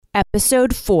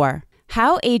Episode 4,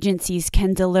 How Agencies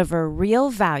Can Deliver Real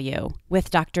Value with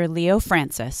Dr. Leo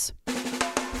Francis.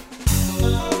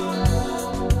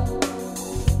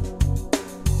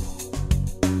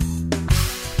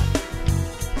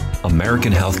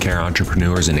 American healthcare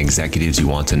entrepreneurs and executives you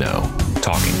want to know.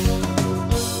 Talking.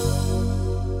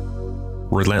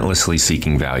 Relentlessly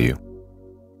seeking value.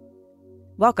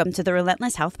 Welcome to the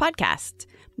Relentless Health Podcast.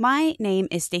 My name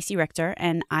is Stacey Richter,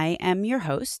 and I am your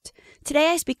host.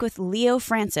 Today, I speak with Leo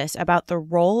Francis about the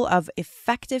role of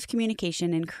effective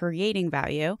communication in creating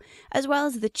value, as well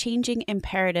as the changing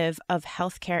imperative of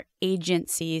healthcare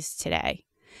agencies today.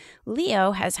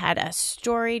 Leo has had a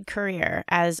storied career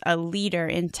as a leader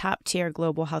in top-tier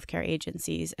global healthcare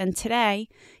agencies, and today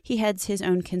he heads his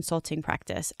own consulting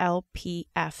practice,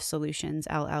 LPF Solutions,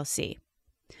 LLC.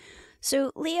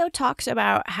 So Leo talks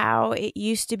about how it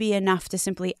used to be enough to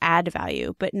simply add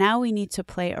value, but now we need to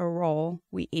play a role,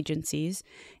 we agencies,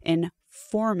 in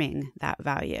forming that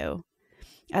value.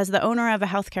 As the owner of a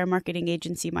healthcare marketing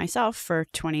agency myself for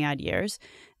 20-odd years,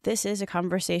 this is a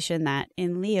conversation that,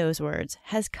 in Leo's words,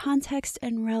 has context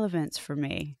and relevance for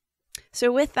me.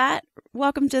 So with that,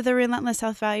 welcome to the Relentless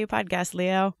Health Value Podcast,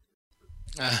 Leo.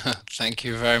 Thank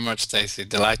you very much, Stacey.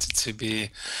 Delighted to be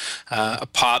a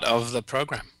part of the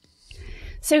program.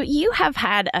 So you have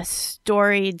had a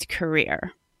storied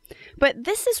career, but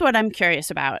this is what I'm curious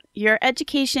about. Your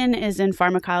education is in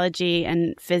pharmacology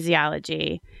and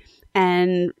physiology,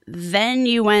 and then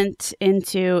you went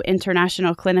into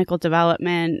international clinical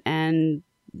development and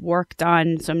worked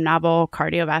on some novel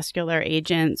cardiovascular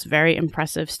agents, very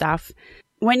impressive stuff.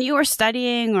 When you were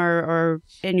studying or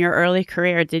in your early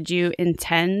career, did you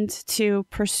intend to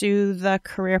pursue the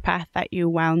career path that you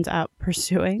wound up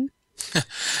pursuing?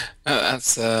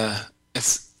 It's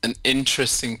an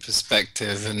interesting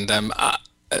perspective, and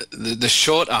the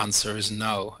short answer is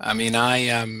no. I mean,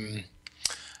 I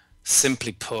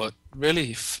simply put,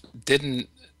 really didn't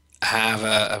have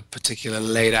a particular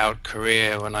laid out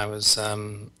career when I was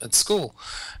at school,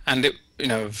 and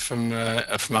from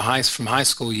high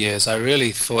school years, I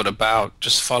really thought about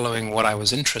just following what I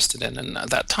was interested in, and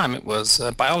at that time it was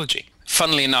biology.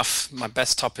 Funnily enough, my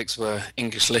best topics were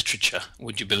English literature,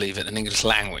 would you believe it, and English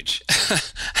language.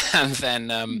 And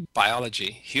then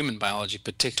biology, human biology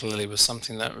particularly, was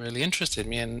something that really interested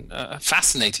me and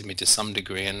fascinated me to some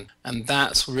degree. And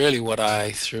that's really what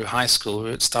I, through high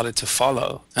school, started to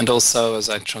follow. And also as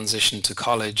I transitioned to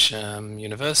college,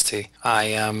 university,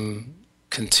 I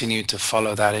continued to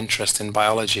follow that interest in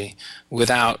biology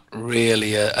without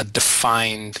really a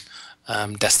defined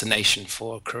destination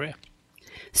for a career.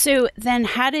 So then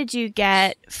how did you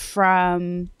get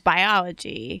from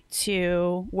biology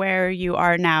to where you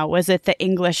are now? Was it the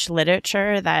English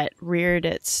literature that reared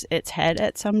its head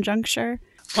at some juncture?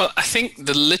 Well, I think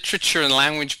the literature and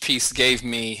language piece gave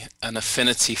me an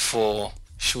affinity for,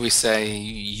 shall we say,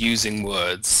 using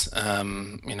words.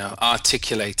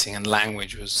 Articulating and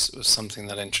language was something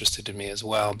that interested me as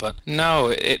well. But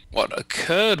no, what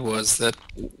occurred was that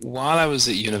while I was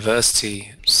at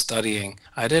university studying,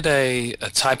 I did a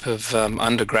type of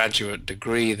undergraduate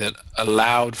degree that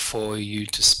allowed for you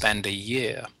to spend a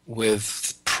year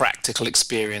with practical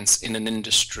experience in an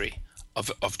industry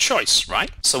of choice,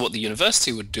 right? So what the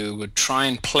university would do would try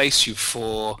and place you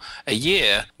for a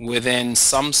year within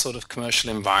some sort of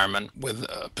commercial environment with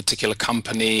a particular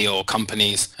company or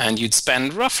companies, and you'd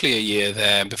spend roughly a year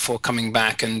there before coming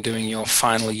back and doing your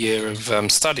final year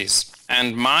of studies.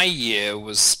 And my year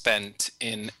was spent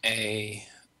in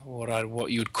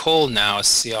what you'd call now a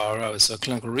CRO, so a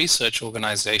clinical research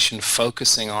organization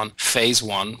focusing on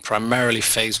primarily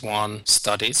phase 1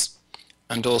 studies,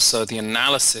 and also the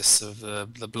analysis of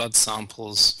the blood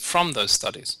samples from those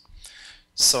studies.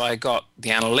 So I got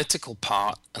the analytical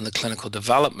part and the clinical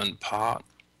development part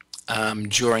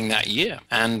during that year.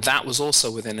 And that was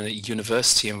also within a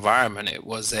university environment. It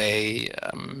was a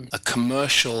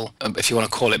commercial, if you want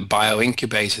to call it,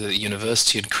 bioincubator that the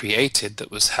university had created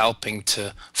that was helping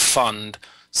to fund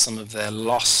some of their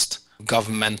lost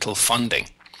governmental funding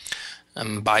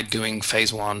by doing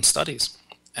phase 1 studies.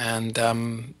 And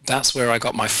that's where I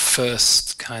got my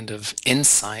first kind of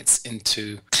insights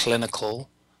into clinical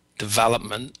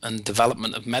development and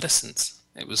development of medicines.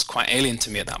 It was quite alien to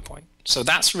me at that point. So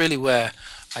that's really where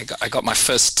I got my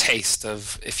first taste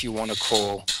of, if you want to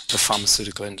call, the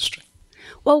pharmaceutical industry.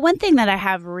 Well, one thing that I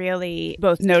have really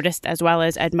both noticed as well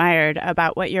as admired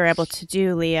about what you're able to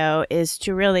do, Leo, is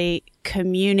to really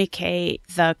communicate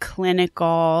the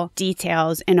clinical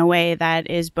details in a way that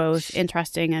is both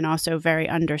interesting and also very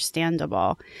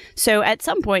understandable. So at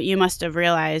some point, you must have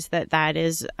realized that that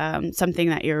is something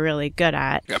that you're really good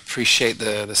at. I appreciate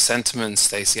the sentiment,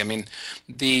 Stacey. I mean,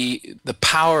 the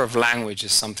power of language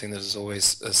is something that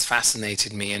has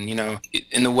fascinated me. And,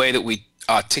 in the way that we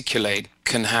articulate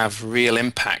can have real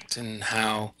impact in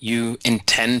how you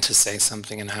intend to say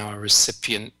something and how a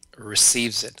recipient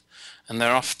receives it. And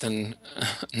they're often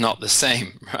not the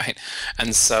same, right?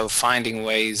 And so finding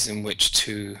ways in which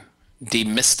to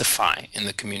demystify in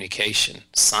the communication,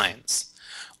 science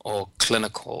or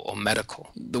clinical or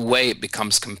medical, the way it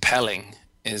becomes compelling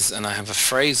is, and I have a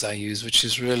phrase I use, which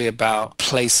is really about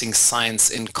placing science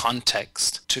in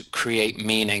context to create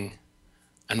meaning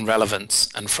and relevance.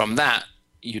 And from that,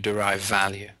 you derive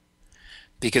value.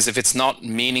 Because if it's not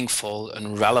meaningful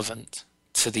and relevant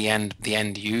to the end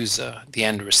user, the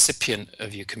end recipient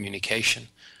of your communication,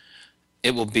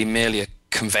 it will be merely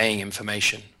conveying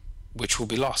information, which will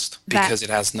be lost because it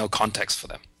has no context for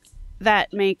them.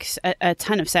 That makes a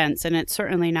ton of sense, and it's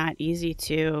certainly not easy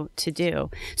to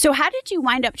do. So how did you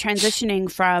wind up transitioning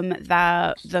from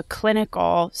the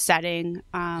clinical setting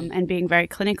and being very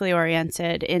clinically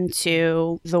oriented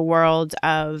into the world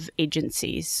of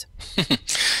agencies?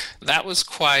 That was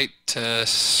quite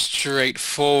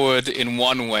straightforward in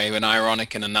one way and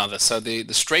ironic in another. So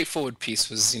the straightforward piece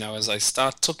was, as I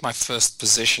took my first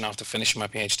position after finishing my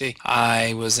PhD,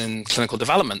 I was in clinical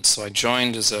development. So I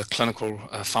joined as a clinical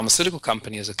pharmaceutical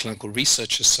company as a clinical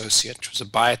research associate, which was a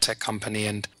biotech company.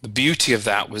 And the beauty of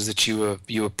that was that you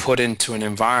were put into an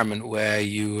environment where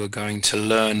you were going to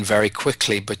learn very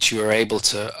quickly, but you were able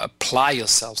to apply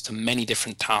yourselves to many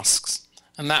different tasks.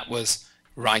 And that was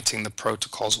writing the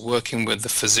protocols, working with the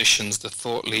physicians, the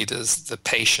thought leaders, the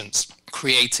patients,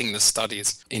 creating the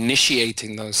studies,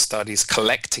 initiating those studies,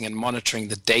 collecting and monitoring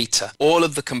the data, all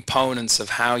of the components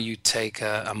of how you take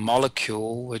a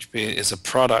molecule, which is a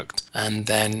product, and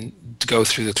then go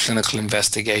through the clinical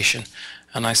investigation.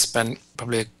 And I spent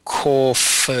probably a core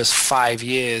first 5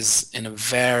 years in a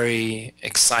very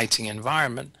exciting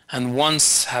environment. And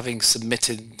once having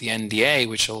submitted the NDA,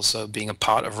 which also being a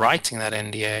part of writing that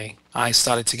NDA, I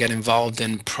started to get involved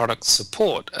in product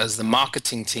support as the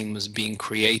marketing team was being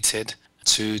created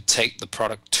to take the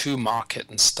product to market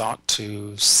and start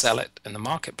to sell it in the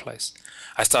marketplace.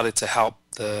 I started to help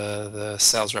the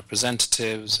sales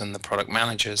representatives and the product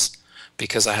managers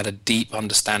because I had a deep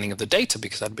understanding of the data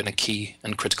because I'd been a key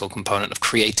and critical component of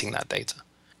creating that data.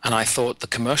 And I thought the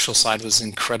commercial side was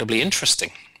incredibly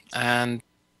interesting. And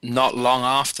not long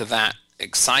after that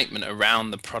excitement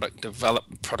around the product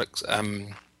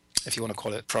if you want to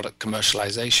call it product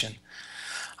commercialization,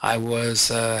 I was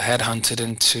headhunted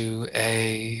into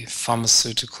a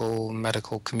pharmaceutical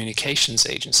medical communications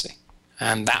agency.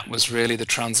 And that was really the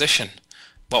transition.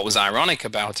 What was ironic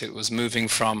about it was moving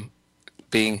from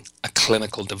being a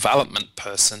clinical development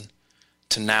person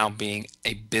to now being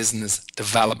a business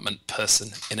development person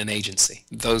in an agency.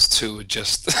 Those two are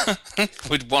just,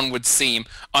 one would seem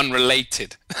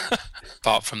unrelated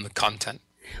apart from the content.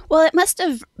 Well, it must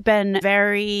have been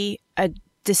a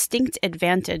distinct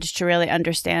advantage to really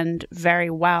understand very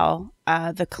well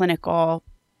the clinical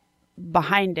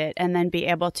behind it and then be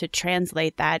able to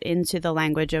translate that into the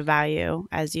language of value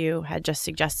as you had just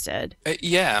suggested.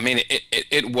 Yeah, I mean,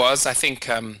 it was, I think,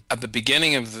 at the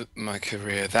beginning of my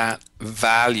career, that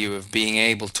value of being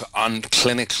able to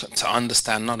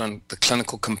understand not only the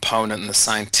clinical component and the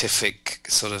scientific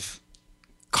sort of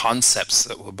concepts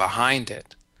that were behind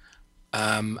it.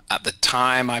 At the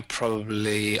time, I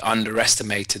probably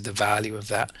underestimated the value of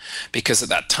that because at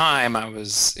that time I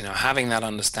was, having that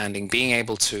understanding, being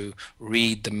able to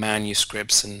read the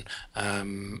manuscripts and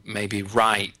maybe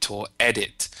write or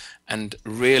edit and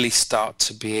really start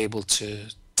to be able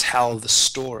to tell the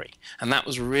story. And that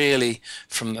was really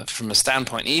from a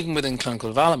standpoint, even within clinical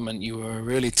development, you were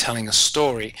really telling a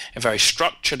story in a very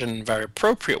structured and very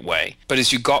appropriate way. But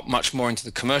as you got much more into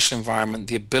the commercial environment,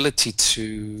 the ability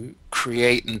to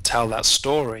create and tell that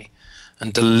story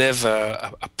and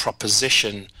deliver a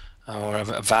proposition or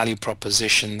a value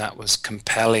proposition that was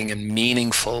compelling and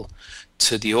meaningful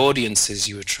to the audiences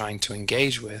you were trying to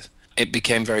engage with, it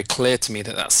became very clear to me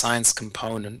that that science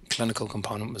component, clinical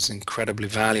component, was incredibly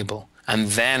valuable. And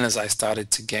then as I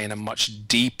started to gain a much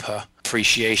deeper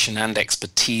appreciation and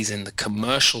expertise in the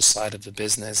commercial side of the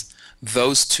business,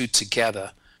 those two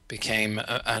together became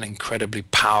an incredibly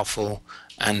powerful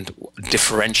and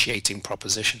differentiating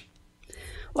proposition.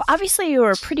 Well, obviously you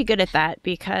were pretty good at that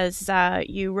because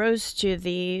you rose to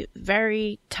the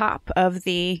very top of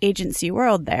the agency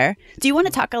world there. Do you want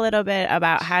to talk a little bit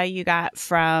about how you got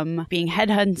from being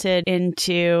headhunted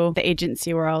into the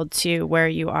agency world to where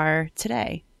you are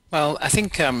today? Well, I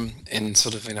think in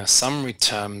sort of summary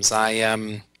terms,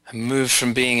 I moved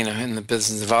from being in the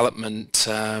business development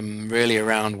really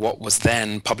around what was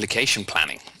then publication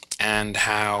planning, and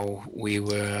how we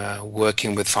were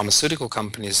working with pharmaceutical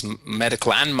companies,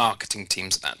 medical and marketing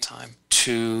teams at that time,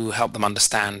 to help them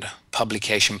understand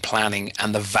publication planning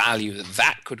and the value that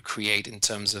that could create in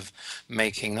terms of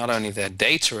making not only their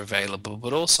data available,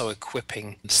 but also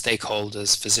equipping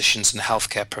stakeholders, physicians and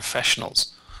healthcare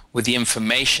professionals with the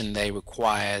information they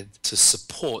required to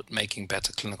support making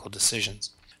better clinical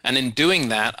decisions. And in doing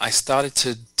that, I started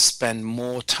to spend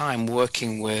more time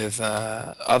working with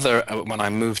when I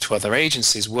moved to other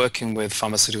agencies, working with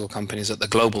pharmaceutical companies at the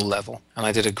global level. And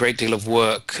I did a great deal of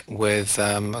work with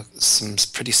some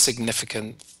pretty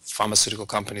significant pharmaceutical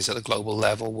companies at the global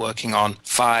level, working on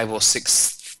 5 or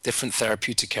 6 different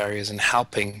therapeutic areas and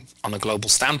helping, on a global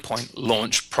standpoint,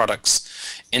 launch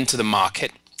products into the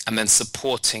market, and then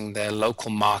supporting their local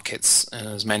markets,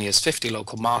 as many as 50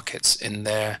 local markets, in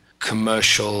their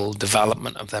commercial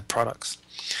development of their products.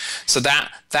 So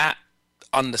that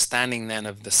understanding then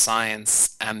of the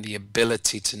science and the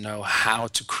ability to know how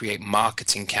to create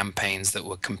marketing campaigns that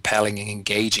were compelling and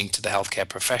engaging to the healthcare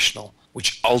professional,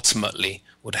 which ultimately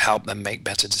would help them make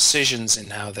better decisions in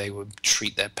how they would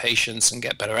treat their patients and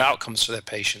get better outcomes for their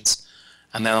patients.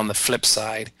 And then on the flip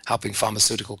side, helping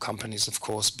pharmaceutical companies, of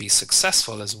course, be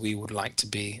successful as we would like to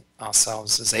be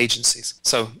ourselves as agencies.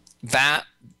 So that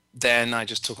then I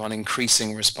just took on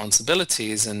increasing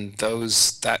responsibilities, and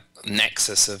that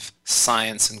nexus of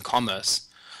science and commerce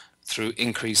through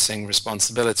increasing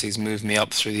responsibilities moved me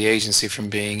up through the agency from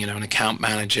being an account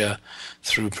manager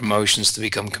through promotions to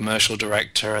become commercial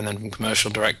director, and then from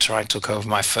commercial director I took over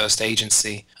my first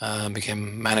agency,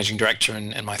 became managing director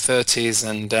in my 30s,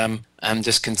 and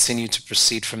just continued to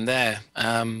proceed from there.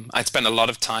 I'd spent a lot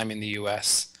of time in the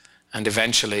US and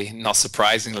eventually, not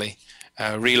surprisingly,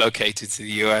 relocated to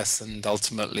the US and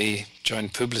ultimately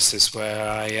joined Publicis, where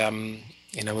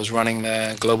I was running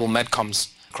their global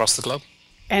medcoms across the globe.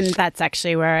 And that's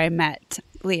actually where I met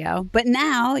Leo. But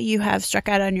now you have struck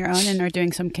out on your own and are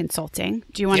doing some consulting.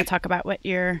 Do you want to talk about what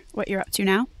you're up to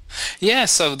now? Yeah,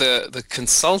 so the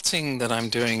consulting that I'm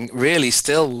doing really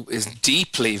still is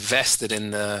deeply vested in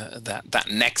that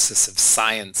nexus of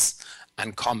science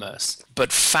and commerce,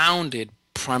 but founded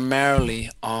primarily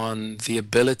on the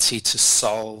ability to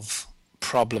solve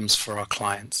problems for our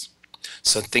clients.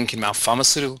 So thinking about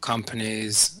pharmaceutical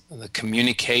companies, the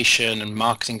communication and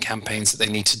marketing campaigns that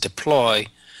they need to deploy,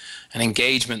 and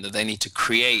engagement that they need to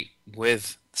create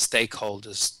with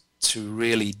stakeholders to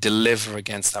really deliver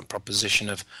against that proposition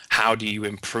of how do you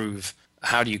improve,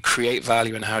 how do you create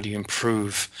value, and how do you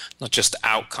improve not just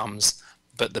outcomes,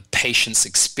 but the patient's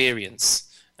experience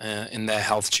in their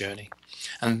health journey.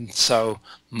 And so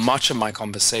much of my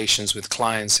conversations with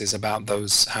clients is about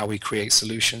how we create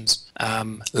solutions,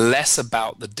 less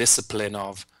about the discipline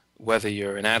of whether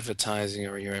you're in advertising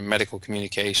or you're in medical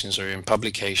communications or you're in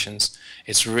publications.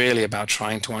 It's really about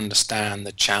trying to understand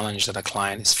the challenge that a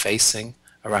client is facing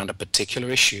around a particular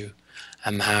issue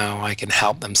and how I can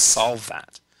help them solve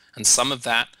that. And some of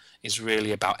that is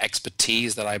really about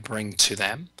expertise that I bring to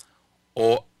them,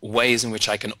 or ways in which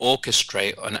I can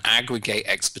orchestrate and aggregate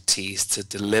expertise to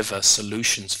deliver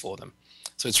solutions for them.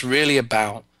 So it's really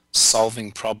about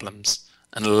solving problems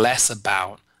and less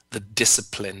about the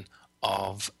discipline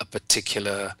of a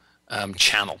particular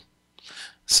channel.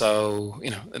 So,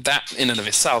 that in and of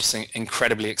itself is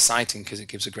incredibly exciting because it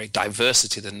gives a great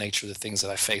diversity to the nature of the things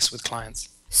that I face with clients.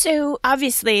 So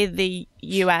obviously the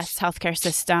U.S. healthcare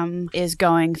system is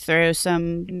going through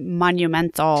some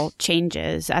monumental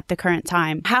changes at the current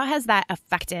time. How has that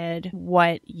affected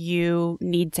what you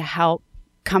need to help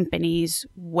companies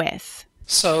with?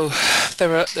 So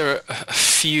there are a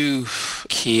few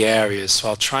key areas. So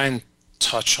I'll try and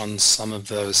touch on some of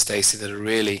those, Stacey, that are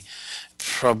really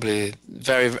probably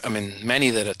many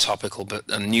that are topical but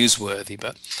are newsworthy.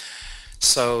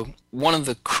 So one of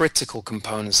the critical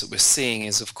components that we're seeing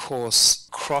is, of course,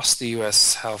 across the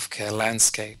US healthcare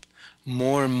landscape,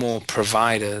 more and more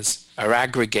providers are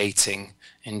aggregating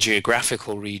in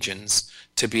geographical regions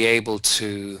to be able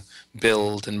to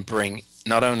build and bring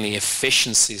not only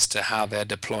efficiencies to how they're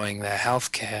deploying their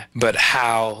healthcare, but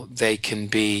how they can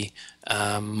be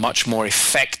much more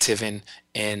effective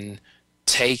in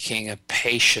taking a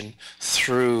patient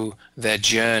through their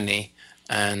journey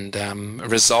and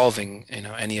resolving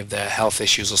any of their health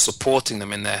issues or supporting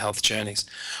them in their health journeys.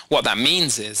 What that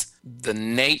means is the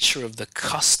nature of the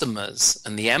customers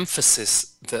and the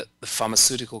emphasis that the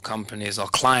pharmaceutical companies or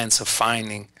clients are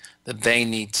finding that they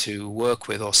need to work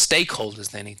with, or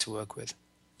stakeholders they need to work with,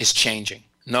 is changing.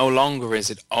 No longer is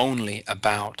it only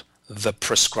about the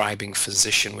prescribing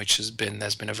physician,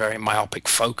 there's been a very myopic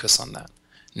focus on that.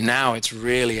 Now it's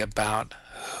really about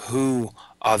who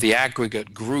are the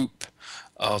aggregate group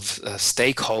of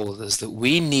stakeholders that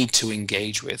we need to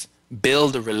engage with,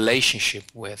 build a relationship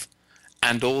with,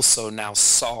 and also now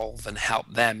solve and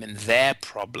help them in their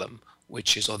problem, or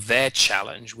their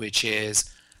challenge, which is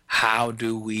how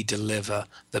do we deliver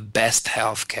the best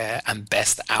healthcare and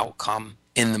best outcome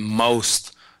in the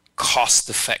most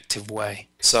cost-effective way.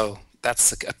 So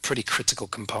that's a pretty critical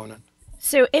component.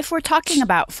 So if we're talking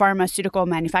about pharmaceutical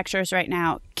manufacturers right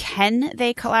now, can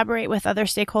they collaborate with other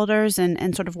stakeholders,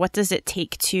 and sort of what does it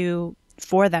take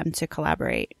for them to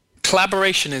collaborate?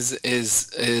 Collaboration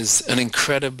is an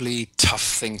incredibly tough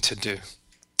thing to do.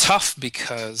 Tough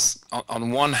because,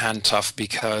 on one hand,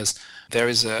 because there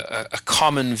is a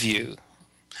common view,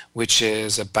 which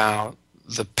is about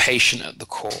the patient at the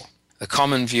core. The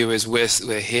common view is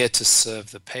we're here to serve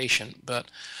the patient, but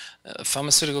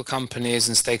pharmaceutical companies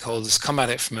and stakeholders come at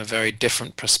it from a very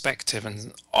different perspective,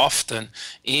 and often,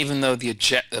 even though the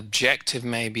objective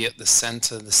may be at the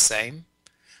center the same,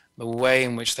 the way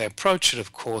in which they approach it,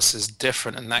 of course, is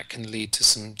different, and that can lead to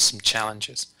some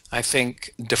challenges. I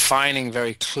think defining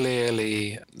very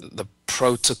clearly the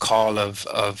protocol or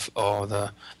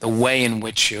the way in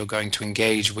which you're going to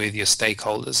engage with your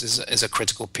stakeholders is a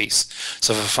critical piece.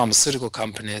 So for pharmaceutical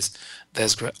companies,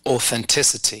 there's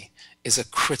authenticity is a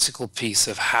critical piece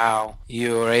of how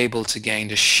you're able to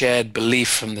gain a shared belief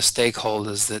from the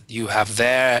stakeholders that you have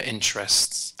their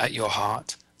interests at your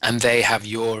heart and they have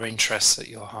your interests at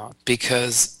your heart.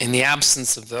 Because in the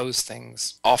absence of those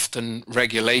things, often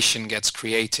regulation gets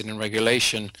created, and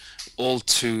regulation all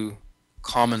too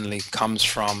commonly comes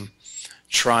from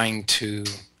trying to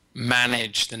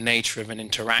manage the nature of an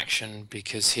interaction,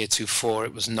 because heretofore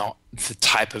it was not the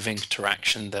type of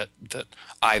interaction that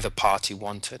either party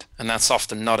wanted. And that's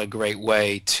often not a great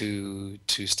way to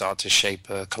start to shape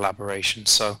a collaboration.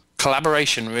 So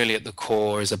collaboration really at the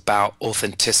core is about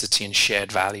authenticity and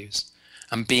shared values,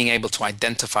 and being able to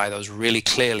identify those really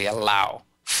clearly allow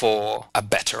for a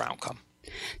better outcome.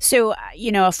 So,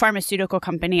 a pharmaceutical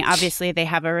company, obviously they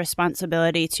have a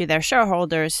responsibility to their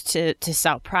shareholders to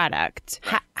sell product.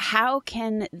 How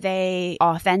can they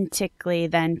authentically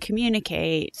then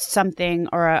communicate something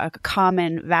or a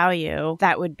common value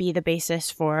that would be the basis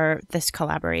for this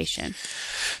collaboration?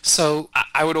 So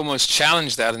I would almost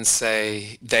challenge that and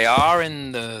say they are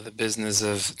in the business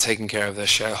of taking care of their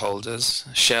shareholders.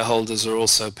 Shareholders are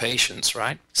also patients,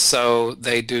 right? So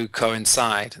they do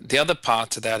coincide. The other part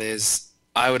to that is,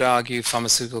 I would argue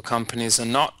pharmaceutical companies are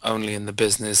not only in the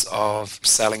business of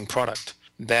selling product,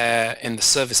 they're in the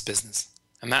service business.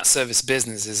 And that service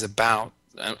business is about,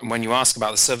 when you ask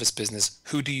about the service business,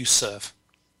 who do you serve?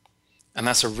 And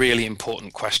that's a really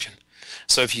important question.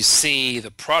 So if you see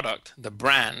the product, the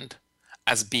brand,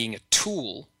 as being a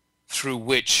tool through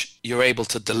which you're able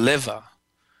to deliver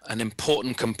an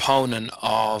important component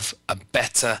of a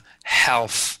better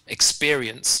health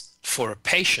experience for a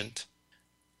patient,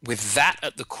 with that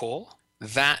at the core,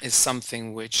 that is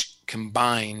something which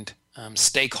combined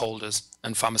stakeholders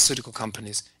and pharmaceutical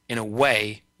companies in a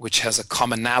way which has a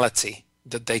commonality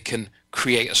that they can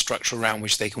create a structure around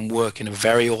which they can work in a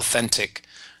very authentic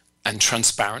and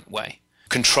transparent way.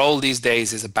 Control these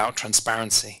days is about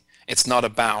transparency. It's not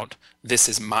about this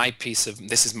is my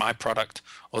product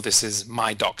or this is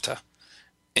my doctor.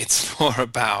 It's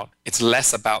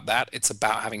less about that. It's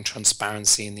about having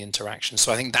transparency in the interaction.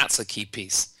 So I think that's a key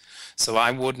piece. So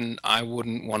I wouldn't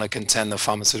want to contend that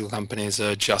pharmaceutical companies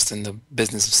are just in the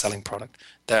business of selling product.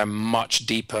 They're much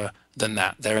deeper than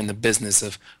that. They're in the business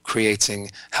of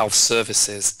creating health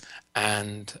services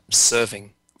and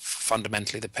serving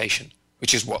fundamentally the patient,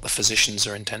 which is what the physicians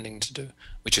are intending to do,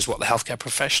 which is what the healthcare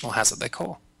professional has at their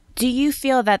core. Do you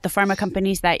feel that the pharma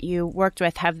companies that you worked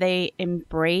with, have they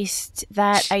embraced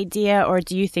that idea, or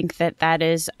do you think that that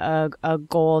is a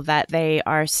goal that they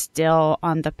are still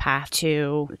on the path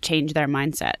to change their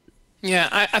mindset? Yeah,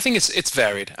 I think it's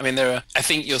varied. I mean, I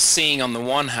think you're seeing on the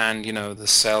one hand, the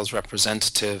sales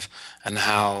representative and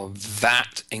how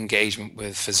that engagement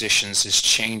with physicians is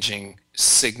changing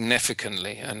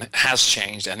significantly, and has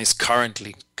changed and is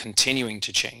currently continuing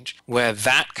to change, where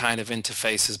that kind of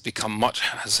interface has become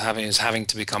is having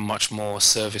to become much more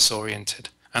service oriented.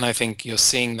 And I think you're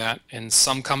seeing that in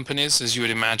some companies, as you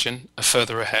would imagine, are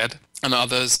further ahead, and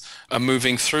others are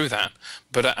moving through that.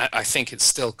 But I think it's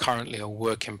still currently a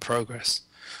work in progress.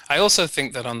 I also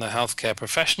think that on the healthcare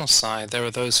professional side, there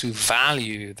are those who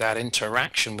value that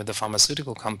interaction with the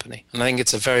pharmaceutical company. And I think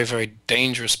it's a very, very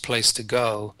dangerous place to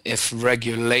go if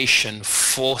regulation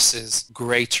forces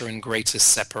greater and greater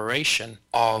separation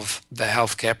of the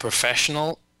healthcare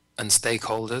professional and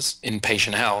stakeholders in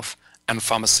patient health and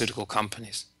pharmaceutical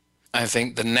companies. I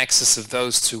think the nexus of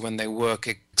those two, when they work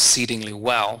exceedingly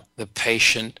well, the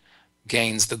patient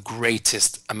gains the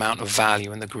greatest amount of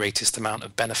value and the greatest amount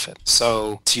of benefit.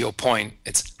 So to your point,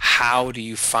 it's how do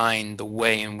you find the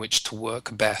way in which to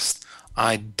work best?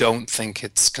 I don't think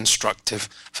it's constructive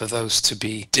for those to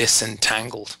be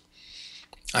disentangled.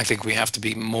 I think we have to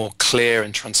be more clear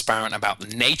and transparent about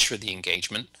the nature of the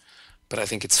engagement, but I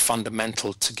think it's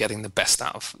fundamental to getting the best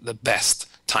out of the best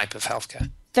type of healthcare.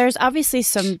 There's obviously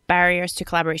some barriers to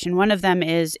collaboration. One of them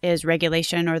is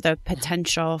regulation, or the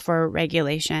potential for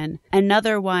regulation.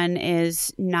 Another one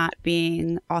is not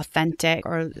being authentic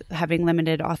or having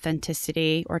limited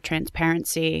authenticity or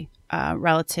transparency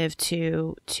relative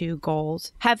to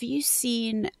goals. Have you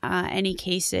seen any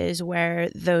cases where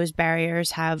those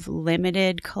barriers have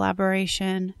limited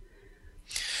collaboration?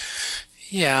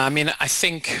 Yeah, I mean, I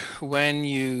think when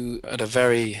you, at a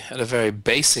very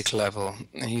basic level,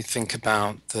 you think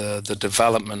about the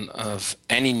development of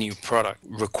any new product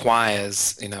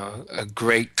requires, a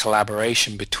great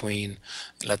collaboration between,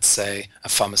 let's say, a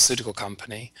pharmaceutical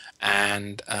company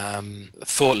and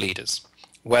thought leaders,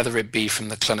 whether it be from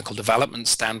the clinical development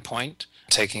standpoint,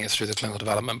 taking it through the clinical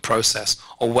development process,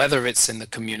 or whether it's in the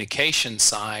communication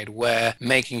side, where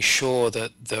making sure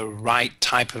that the right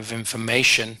type of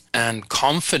information and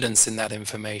confidence in that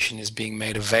information is being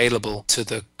made available to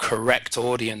the correct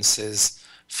audiences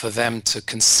for them to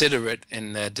consider it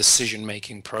in their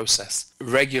decision-making process.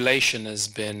 Regulation has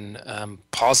been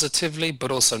positively but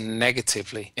also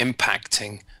negatively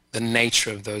impacting the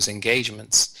nature of those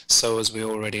engagements. So as we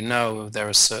already know, there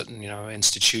are certain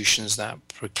institutions that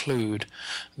preclude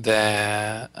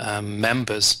their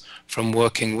members from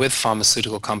working with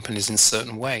pharmaceutical companies in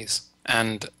certain ways.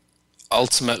 And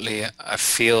ultimately, I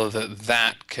feel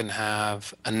that can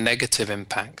have a negative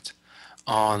impact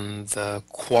on the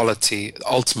quality,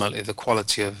 ultimately the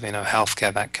quality of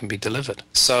healthcare that can be delivered.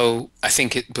 So I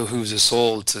think it behooves us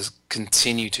all to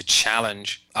continue to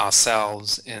challenge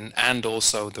ourselves and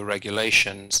also the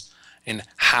regulations in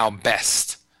how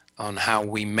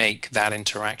we make that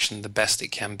interaction the best it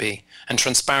can be. And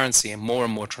transparency, and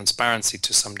more transparency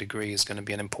to some degree, is going to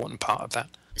be an important part of that.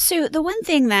 So the one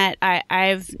thing that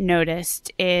I've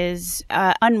noticed is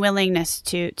unwillingness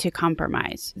to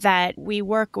compromise, that we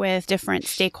work with different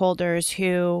stakeholders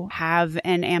who have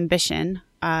an ambition,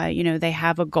 they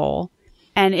have a goal,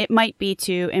 and it might be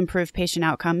to improve patient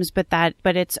outcomes, but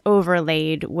it's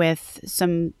overlaid with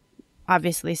some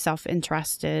obviously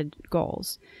self-interested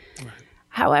goals. Right.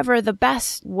 However, the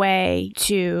best way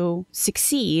to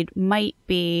succeed might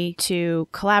be to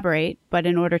collaborate, but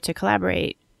in order to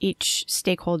collaborate, each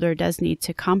stakeholder does need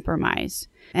to compromise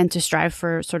and to strive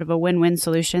for sort of a win-win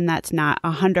solution that's not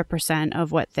 100%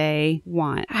 of what they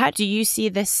want. How do you see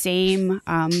the same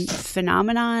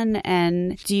phenomenon?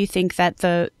 And do you think that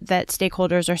that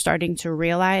stakeholders are starting to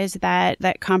realize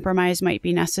that compromise might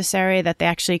be necessary, that they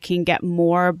actually can get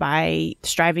more by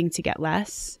striving to get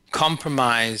less?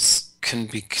 Compromise can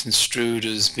be construed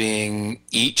as being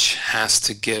each has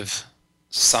to give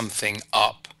something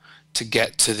up to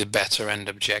get to the better end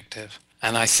objective.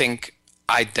 And I think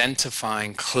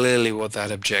identifying clearly what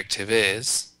that objective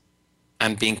is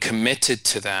and being committed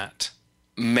to that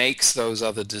makes those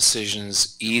other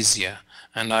decisions easier.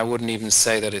 And I wouldn't even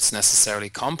say that it's necessarily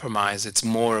compromise. It's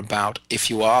more about, if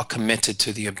you are committed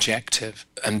to the objective,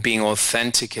 and being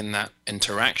authentic in that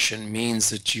interaction means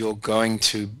that you're going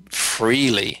to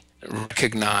freely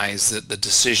recognize that the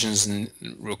decisions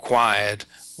required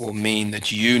will mean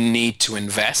that you need to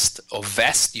invest or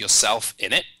vest yourself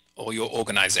in it or your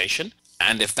organization.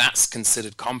 And if that's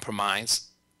considered compromise,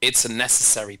 it's a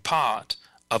necessary part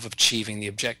of achieving the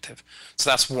objective. So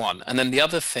that's one. And then the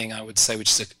other thing I would say,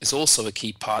 which is also a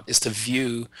key part, is to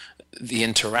view the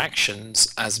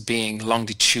interactions as being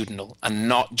longitudinal and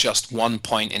not just one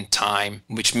point in time,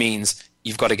 which means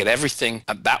you've got to get everything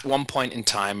at that one point in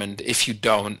time. And if you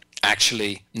don't,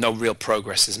 actually no real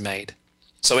progress is made.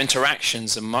 So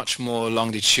interactions are much more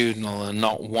longitudinal and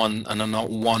not one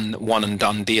and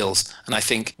done deals. And I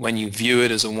think when you view it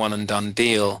as a one and done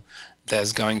deal,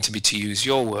 there's going to be, to use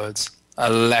your words,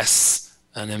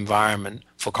 an environment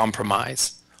for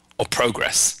compromise or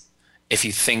progress if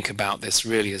you think about this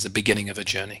really as the beginning of a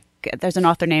journey. There's an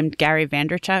author named Gary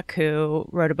Vaynerchuk who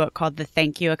wrote a book called The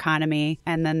Thank You Economy.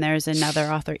 And then there's another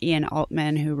author, Ian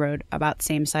Altman, who wrote about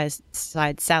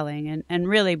side selling. And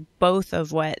really both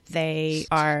of what they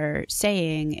are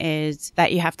saying is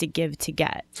that you have to give to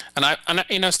get. And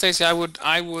I Stacey,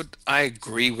 I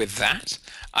agree with that.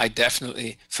 I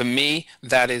definitely, for me,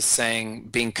 that is saying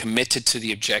being committed to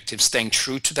the objective, staying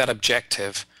true to that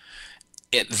objective.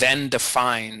 It then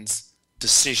defines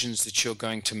decisions that you're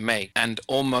going to make, and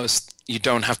almost you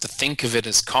don't have to think of it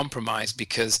as compromise,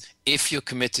 because if you're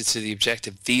committed to the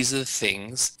objective, these are the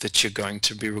things that you're going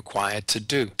to be required to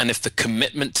do. And if the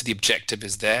commitment to the objective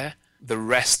is there, the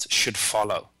rest should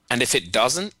follow. And if it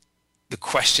doesn't, the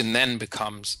question then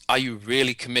becomes, are you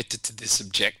really committed to this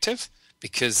objective?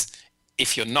 Because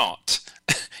if you're not,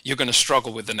 you're going to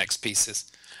struggle with the next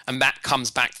pieces. And that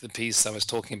comes back to the piece I was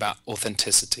talking about,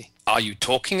 authenticity. Are you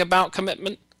talking about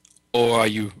commitment? Or are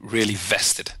you really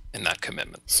vested in that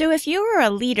commitment? So if you were a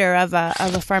leader of a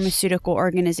pharmaceutical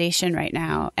organization right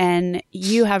now, and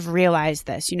you have realized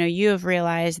this, you have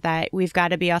realized that we've got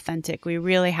to be authentic. We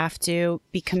really have to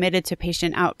be committed to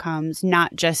patient outcomes,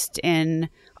 not just in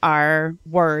our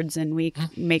words, and we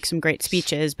make some great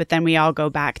speeches, but then we all go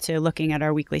back to looking at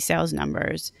our weekly sales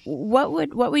numbers. What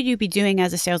would you be doing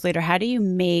as a sales leader? How do you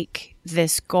make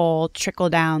this goal trickle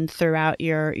down throughout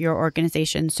your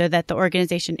organization so that the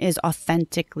organization is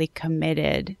authentically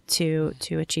committed to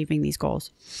achieving these goals?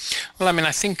 Well,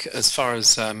 I think as far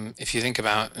as if you think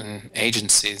about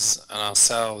agencies and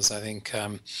ourselves, I think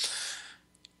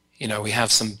we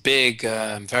have some big,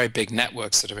 very big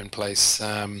networks that are in place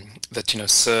that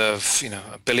serve $1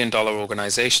 billion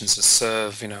organizations that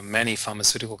serve many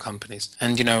pharmaceutical companies.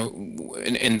 And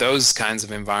in those kinds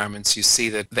of environments, you see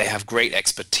that they have great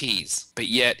expertise, but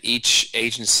yet each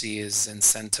agency is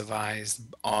incentivized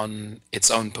on its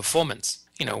own performance.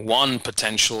 One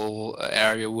potential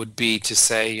area would be to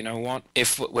say,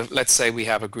 if let's say we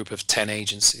have a group of 10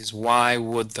 agencies, why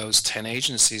would those 10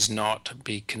 agencies not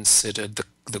be considered,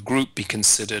 the group be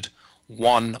considered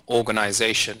one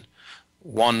organization,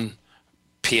 one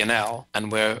P&L,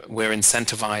 and we're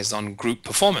incentivized on group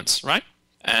performance, right?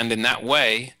 And in that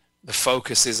way, the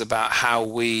focus is about how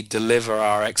we deliver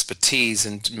our expertise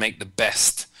and make the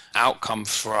best outcome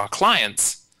for our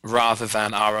clients rather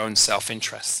than our own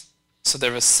self-interest. So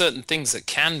there are certain things that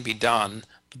can be done,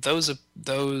 but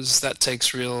those that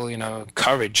takes real,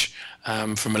 courage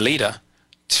from a leader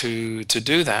to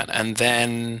do that, and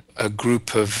then a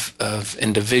group of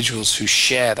individuals who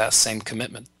share that same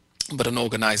commitment. But an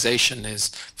organization is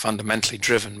fundamentally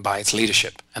driven by its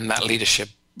leadership, and that leadership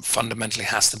fundamentally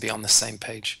has to be on the same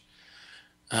page.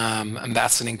 And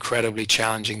that's an incredibly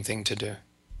challenging thing to do.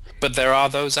 But there are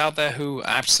those out there who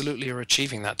absolutely are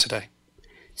achieving that today.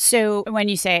 So when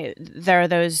you say there are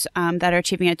those that are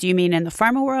achieving it, do you mean in the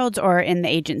pharma world or in the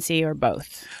agency or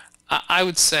both? I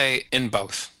would say in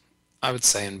both.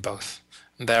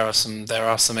 There are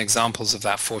some examples of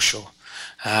that for sure.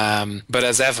 But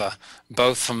as ever,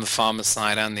 both from the pharma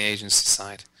side and the agency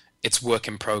side, it's work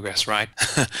in progress, right?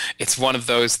 It's one of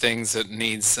those things that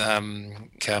needs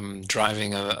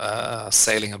driving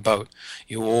sailing a boat.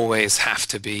 You always have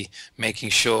to be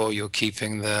making sure you're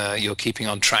keeping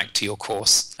on track to your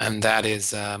course, and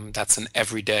that's an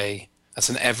everyday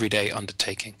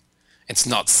undertaking. It's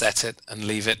not set it and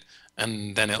leave it,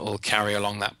 and then it will carry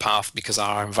along that path, because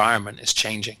our environment is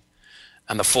changing,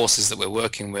 and the forces that we're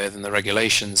working with and the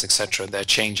regulations, etc., they're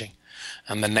changing.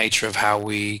 And the nature of how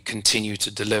we continue to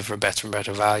deliver better and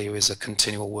better value is a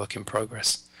continual work in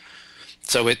progress.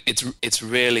 So it's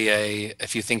really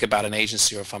if you think about an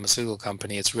agency or a pharmaceutical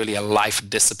company, it's really a life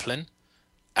discipline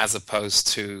as opposed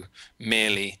to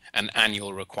merely an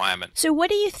annual requirement. So what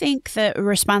do you think the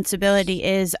responsibility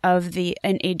is of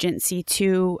an agency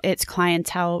to its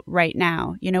clientele right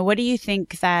now? What do you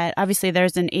think that, obviously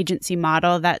there's an agency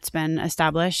model that's been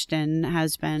established and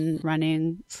has been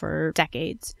running for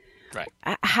decades. Right.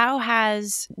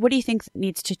 What do you think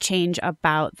needs to change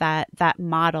about that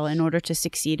model in order to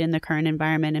succeed in the current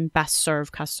environment and best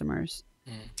serve customers?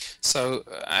 So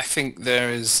I think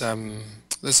there's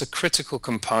a critical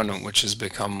component which has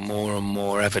become more and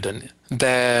more evident.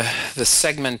 The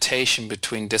segmentation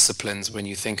between disciplines, when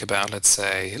you think about,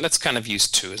 let's kind of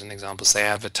use two as an example, say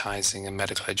advertising and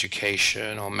medical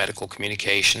education, or medical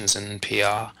communications and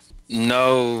PR.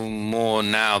 No more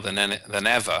now than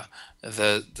ever,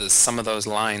 some of those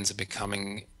lines are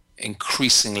becoming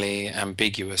increasingly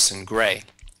ambiguous and gray.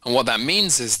 And what that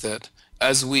means is that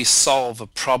as we solve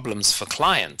problems for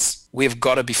clients, we've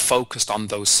got to be focused on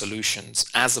those solutions,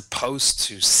 as opposed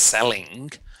to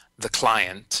selling the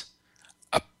client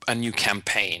a new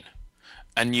campaign.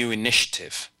 a new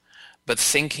initiative, but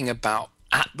thinking about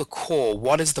at the core,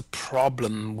 what is the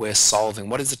problem we're solving?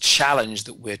 What is the challenge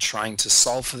that we're trying to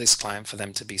solve for this client for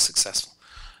them to be successful?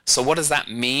 So what does that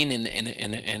mean in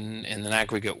an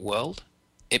aggregate world?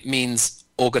 It means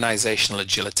organizational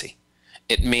agility.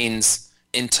 It means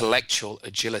intellectual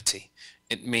agility.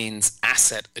 It means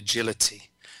asset agility.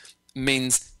 It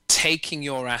means taking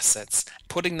your assets,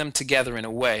 putting them together in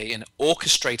a way and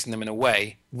orchestrating them in a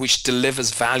way which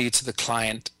delivers value to the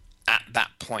client at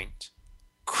that point.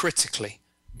 Critically,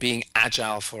 being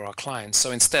agile for our clients.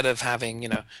 So instead of having,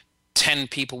 10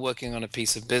 people working on a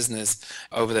piece of business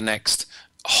over the next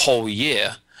whole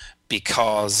year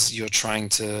because you're trying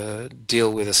to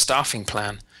deal with a staffing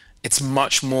plan, it's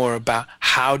much more about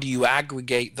how do you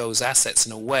aggregate those assets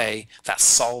in a way that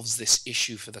solves this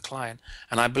issue for the client.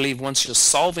 And I believe once you're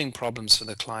solving problems for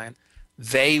the client,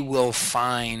 they will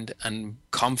find and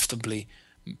comfortably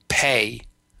pay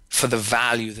for the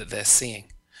value that they're seeing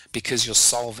because you're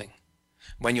solving.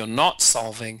 When you're not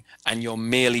solving and you're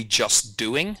merely just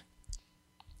doing,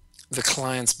 the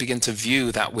clients begin to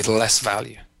view that with less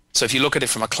value. So if you look at it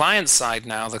from a client side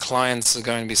now, the clients are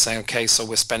going to be saying, okay, so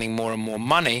we're spending more and more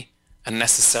money and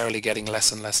necessarily getting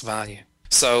less and less value.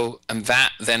 So, and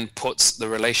that then puts the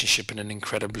relationship in an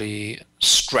incredibly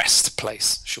stressed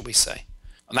place, shall we say.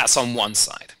 And that's on one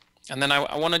side. And then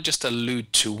I want to just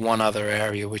allude to one other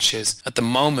area, which is at the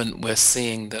moment we're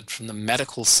seeing that from the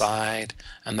medical side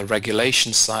and the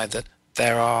regulation side that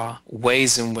there are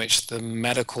ways in which the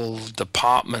medical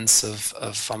departments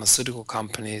of pharmaceutical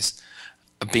companies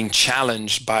are being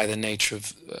challenged by the nature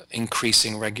of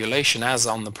increasing regulation as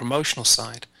on the promotional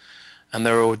side. And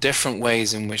there are different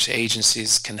ways in which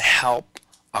agencies can help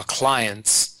our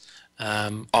clients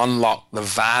unlock the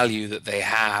value that they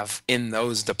have in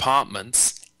those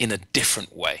departments in a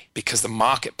different way because the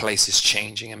marketplace is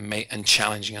changing and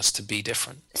challenging us to be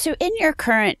different. So in your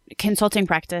current consulting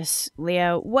practice,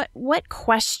 Leo, what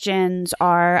questions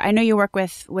are, I know you work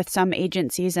with some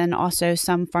agencies and also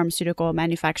some pharmaceutical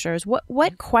manufacturers,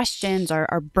 what questions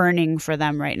are burning for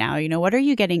them right now? What are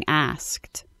you getting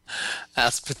asked?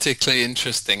 That's particularly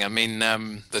interesting. I mean,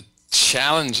 the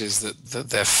challenges that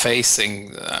they're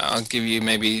facing, I'll give you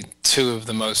maybe two of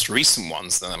the most recent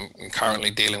ones that I'm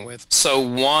currently dealing with. So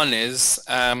one is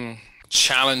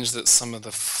challenge that some of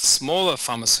the smaller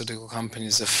pharmaceutical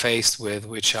companies are faced with,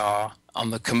 which are on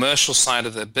the commercial side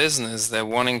of their business, they're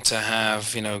wanting to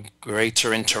have,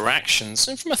 greater interactions,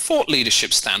 and from a thought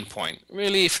leadership standpoint,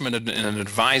 really from an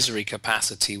advisory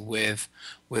capacity with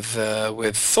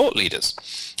thought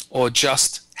leaders or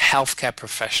just healthcare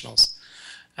professionals.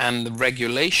 And the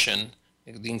regulation,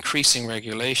 the increasing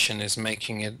regulation is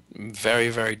making it very,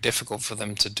 very difficult for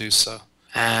them to do so.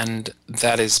 And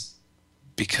that is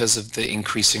because of the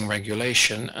increasing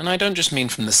regulation. And I don't just mean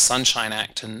from the Sunshine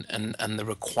Act and the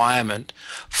requirement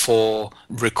for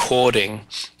recording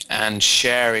and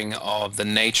sharing of the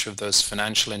nature of those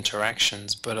financial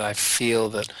interactions, but I feel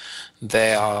that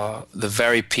they are the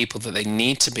very people that they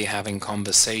need to be having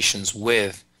conversations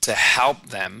with to help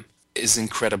them is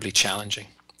incredibly challenging.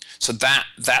 So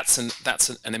that's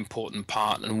an important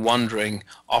part, and wondering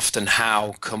often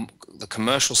how the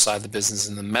commercial side of the business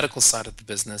and the medical side of the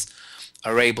business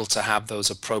are able to have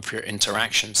those appropriate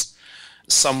interactions.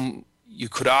 You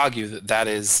could argue that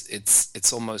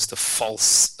it's almost a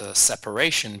false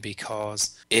separation,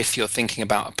 because if you're thinking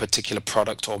about a particular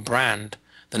product or brand,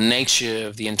 the nature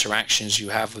of the interactions you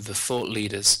have with the thought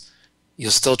leaders, you're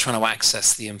still trying to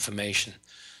access the information.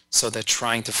 So they're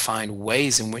trying to find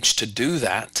ways in which to do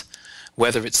that,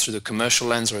 whether it's through the commercial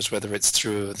lens or whether it's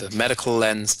through the medical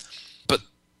lens. But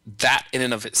that in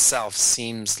and of itself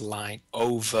seems like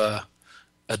over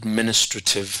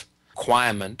administrative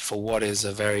requirement for what is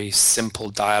a very simple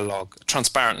dialogue,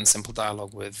 transparent and simple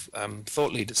dialogue with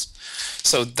thought leaders.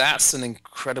 So that's an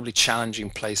incredibly challenging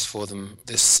place for them at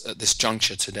this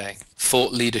juncture today.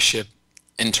 Thought leadership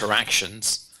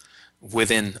interactions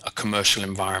within a commercial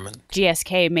environment.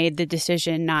 GSK made the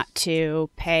decision not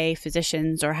to pay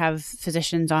physicians or have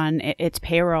physicians on its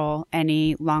payroll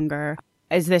any longer.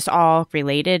 Is this all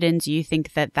related, and do you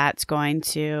think that that's going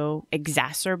to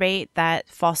exacerbate that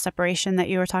false separation that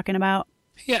you were talking about?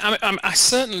 Yeah, I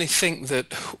certainly think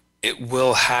that it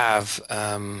will have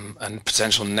a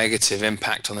potential negative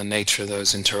impact on the nature of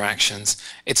those interactions.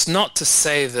 It's not to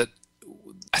say that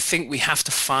I think we have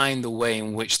to find the way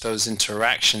in which those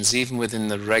interactions, even within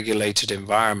the regulated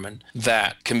environment,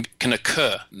 that can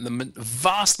occur. The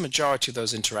vast majority of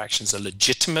those interactions are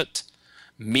legitimate,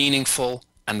 meaningful,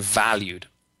 and valued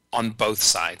on both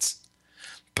sides.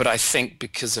 But I think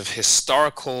because of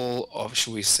historical, or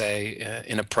shall we say,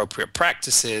 inappropriate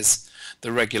practices,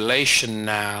 the regulation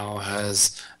now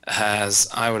has,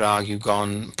 I would argue,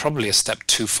 gone probably a step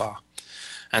too far.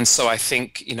 And so I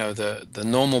think, the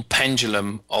normal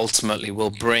pendulum ultimately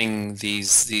will bring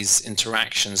these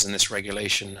interactions and this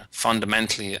regulation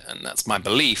fundamentally, and that's my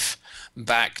belief,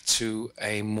 back to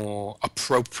a more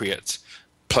appropriate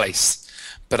place.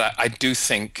 But I do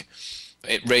think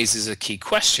it raises a key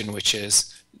question, which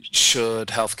is, should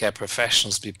healthcare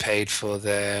professionals be paid for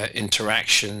their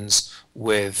interactions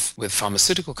with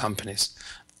pharmaceutical companies?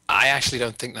 I actually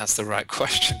don't think that's the right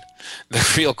question.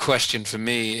 The real question for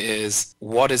me is,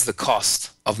 what is the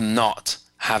cost of not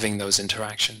having those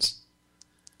interactions?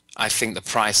 I think the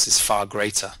price is far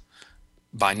greater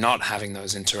by not having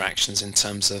those interactions in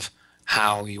terms of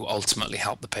how you ultimately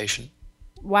help the patient.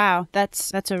 Wow,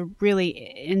 that's a really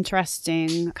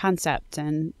interesting concept,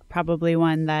 and probably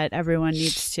one that everyone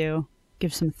needs to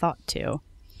give some thought to.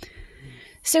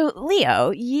 So,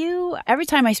 Leo, every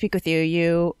time I speak with you,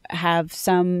 you have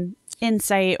some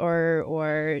insight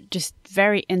or just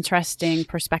very interesting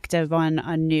perspective on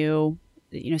a new,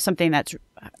 something that's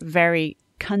very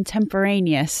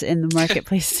contemporaneous in the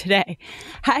marketplace today.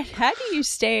 How do you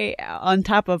stay on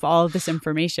top of all of this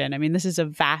information? I mean, this is a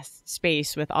vast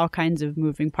space with all kinds of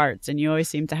moving parts, and you always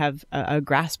seem to have a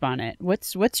grasp on it.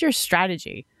 What's your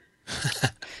strategy?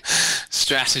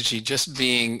 Strategy, just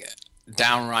being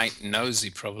downright nosy,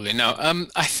 probably. No,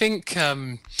 I think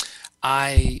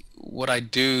what I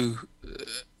do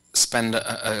spend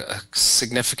a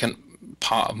significant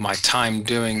part of my time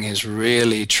doing is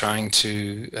really trying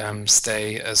to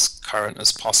stay as current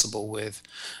as possible with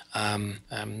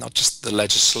not just the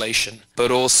legislation,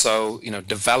 but also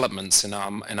developments in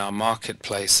our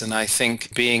marketplace. And I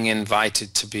think being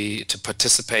invited to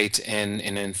participate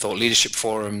in thought leadership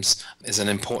forums is an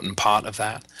important part of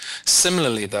that.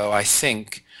 Similarly, though, I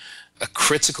think a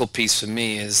critical piece for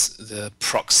me is the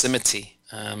proximity,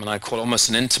 and I call it almost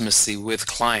an intimacy with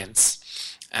clients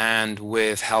and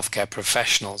with healthcare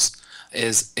professionals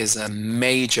is a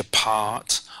major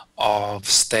part of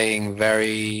staying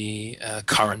very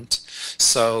current.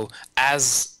 So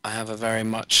as I have a very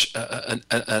much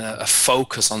a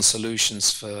focus on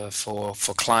solutions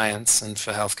for clients and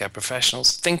for healthcare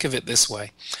professionals, think of it this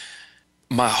way.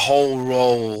 My whole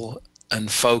role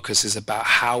and focus is about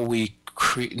how we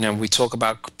we talk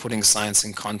about putting science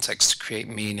in context to create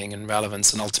meaning and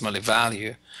relevance and ultimately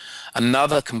value.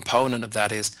 Another component of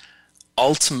that is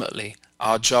ultimately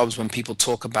our jobs when people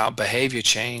talk about behavior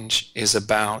change is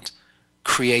about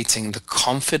creating the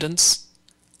confidence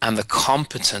and the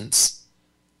competence,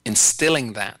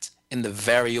 instilling that in the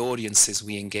very audiences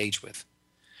we engage with.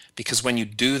 Because when you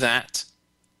do that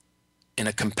in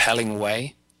a compelling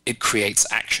way, it creates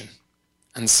action.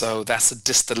 And so that's a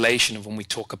distillation of when we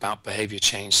talk about behavior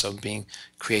change. So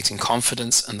creating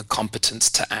confidence and the competence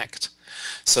to act.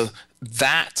 So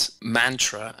that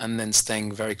mantra, and then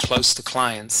staying very close to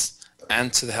clients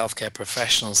and to the healthcare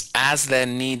professionals as their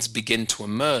needs begin to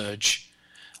emerge,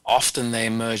 often they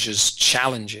emerge as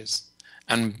challenges.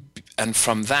 And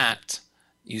from that,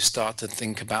 you start to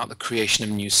think about the creation of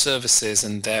new services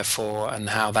and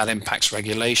how that impacts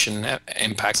regulation,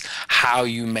 impacts how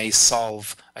you may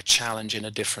solve a challenge in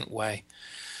a different way.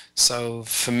 So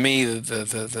for me,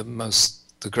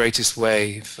 the greatest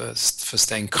way for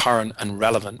staying current and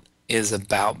relevant is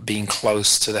about being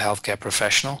close to the healthcare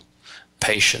professional,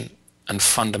 patient, and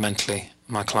fundamentally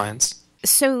my clients.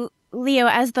 So, Leo,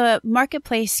 as the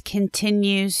marketplace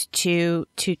continues to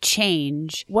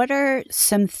change, what are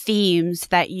some themes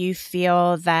that you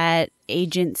feel that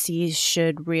agencies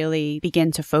should really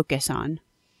begin to focus on?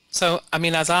 So, I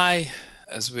mean, as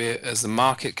the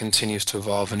market continues to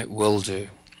evolve, and it will do,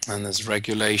 and as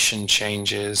regulation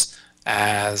changes,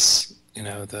 as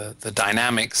the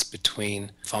dynamics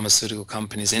between pharmaceutical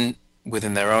companies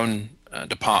within their own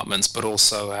departments, but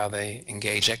also how they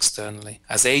engage externally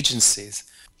as agencies,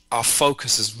 our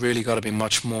focus has really got to be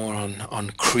much more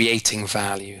on creating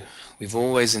value. We've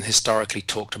always and historically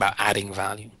talked about adding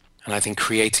value, and I think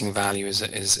creating value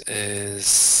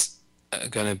is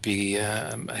going to be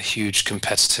a huge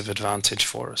competitive advantage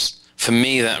for us. For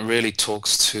me, that really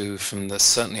talks to,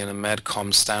 certainly in a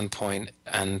MedCom standpoint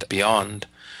and beyond,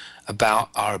 about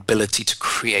our ability to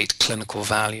create clinical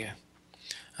value.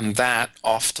 And that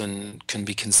often can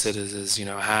be considered as,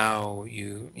 how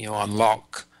you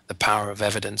unlock the power of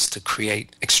evidence to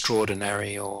create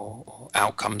extraordinary or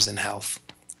outcomes in health.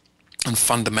 And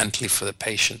fundamentally for the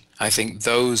patient, I think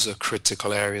those are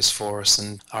critical areas for us,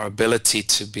 and our ability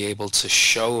to be able to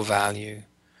show value,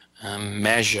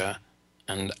 measure,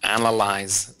 and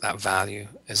analyze that value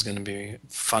is going to be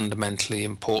fundamentally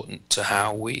important to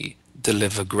how we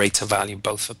deliver greater value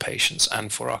both for patients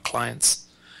and for our clients.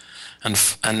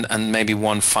 And maybe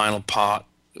one final part,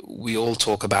 we all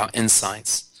talk about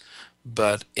insights,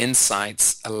 but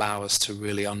insights allow us to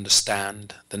really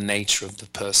understand the nature of the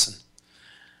person.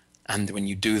 And when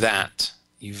you do that,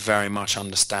 you very much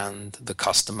understand the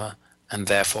customer and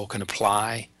therefore can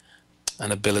apply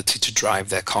an ability to drive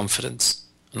their confidence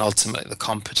and ultimately the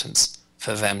competence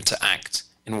for them to act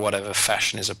in whatever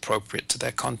fashion is appropriate to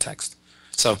their context.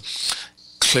 So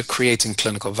creating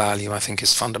clinical value, I think,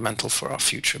 is fundamental for our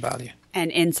future value.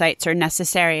 And insights are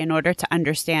necessary in order to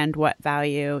understand what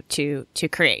value to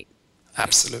create.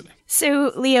 Absolutely.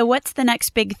 So, Leo, what's the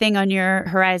next big thing on your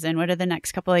horizon? What do the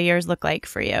next couple of years look like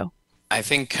for you? I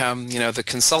think the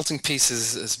consulting piece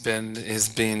has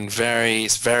been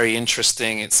very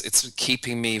interesting. It's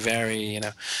keeping me very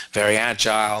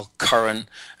agile, current,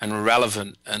 and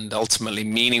relevant, and ultimately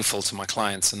meaningful to my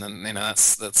clients. And then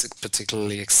that's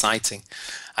particularly exciting.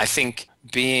 I think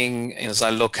being as I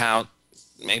look out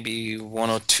maybe 1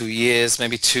 or 2 years,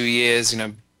 maybe 2 years,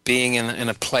 being in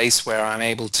a place where I'm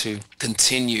able to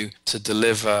continue to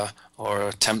deliver or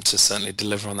attempt to certainly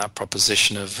deliver on that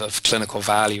proposition of clinical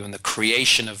value and the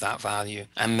creation of that value,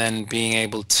 and then being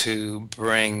able to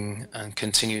bring and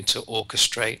continue to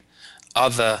orchestrate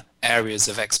other areas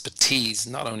of expertise,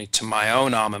 not only to my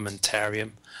own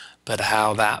armamentarium, but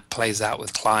how that plays out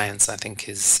with clients, I think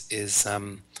is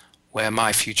where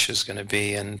my future is going to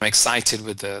be. And I'm excited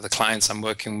with the clients I'm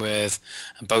working with,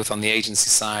 both on the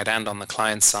agency side and on the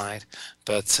client side.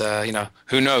 But,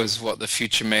 who knows what the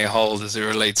future may hold as it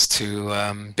relates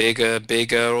to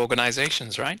bigger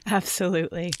organizations, right?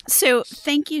 Absolutely. So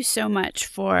thank you so much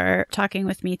for talking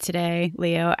with me today,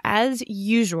 Leo. As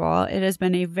usual, it has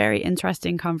been a very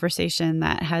interesting conversation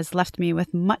that has left me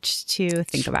with much to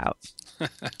think about.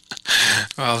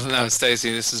 Well, no,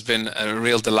 Stacey, this has been a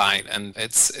real delight, and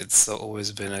it's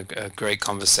always been a great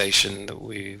conversation that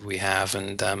we have,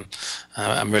 and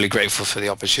I'm really grateful for the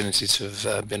opportunity to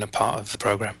have been a part of the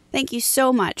program. Thank you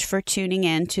so much for tuning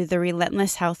in to the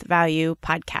Relentless Health Value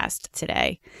podcast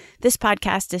today. This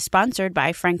podcast is sponsored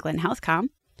by Franklin HealthCom.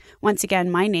 Once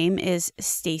again, my name is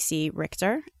Stacey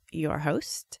Richter, your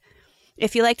host.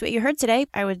 If you liked what you heard today,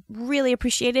 I would really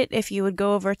appreciate it if you would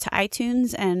go over to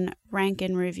iTunes and rank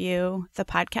and review the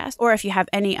podcast. Or if you have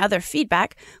any other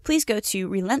feedback, please go to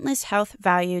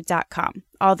relentlesshealthvalue.com.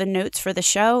 All the notes for the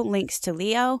show, links to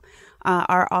Leo,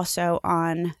 are also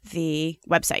on the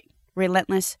website,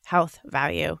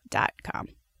 relentlesshealthvalue.com.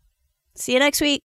 See you next week.